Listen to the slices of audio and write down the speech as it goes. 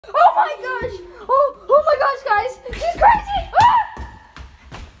Oh my gosh! Oh my gosh, guys! She's crazy!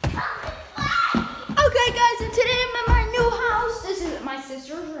 Ah! Okay, guys, and today I'm in my new house. This is my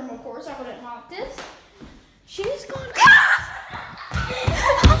sister's room, of course. I wouldn't want this. She's gone.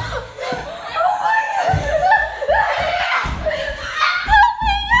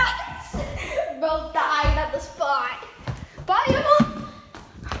 Both died at the spot. Bye, Emma.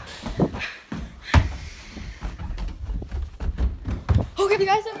 Okay,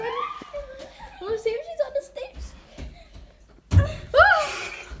 guys, I'm ready. Let's see if she's on the stairs.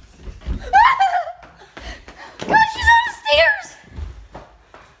 Guys, she's on the stairs.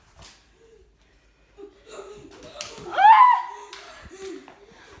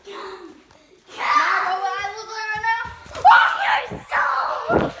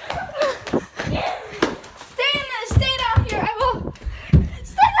 Stay down here. I will.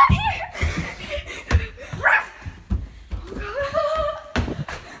 Stay down here.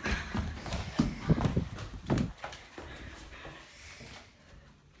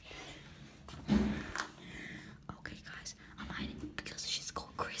 Okay, guys, I'm hiding because she's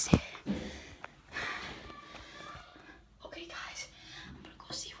going crazy. Okay, guys, I'm gonna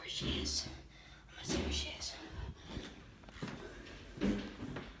go see where she is. I'm gonna see where she is.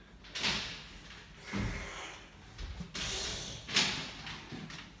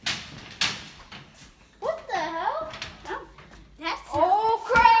 What the hell? Oh, that's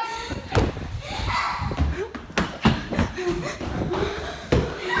crap!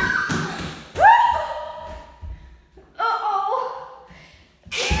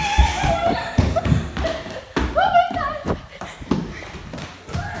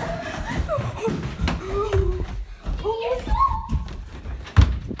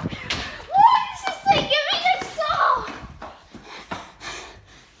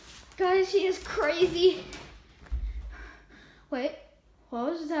 Guys, she is crazy. Wait,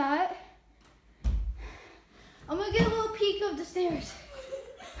 what was that? I'm gonna get a little peek of the stairs.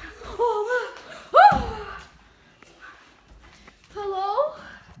 Oh. Hello?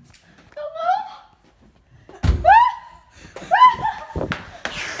 Hello?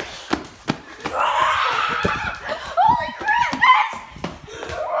 Holy crap, guys!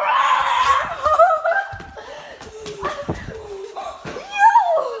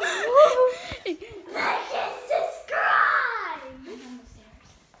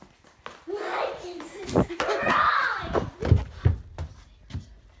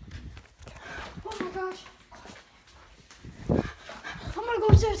 I'm gonna go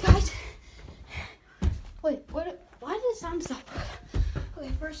upstairs, guys. Wait, why did the sound stop?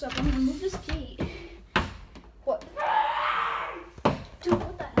 Okay, first up, I'm gonna move this gate.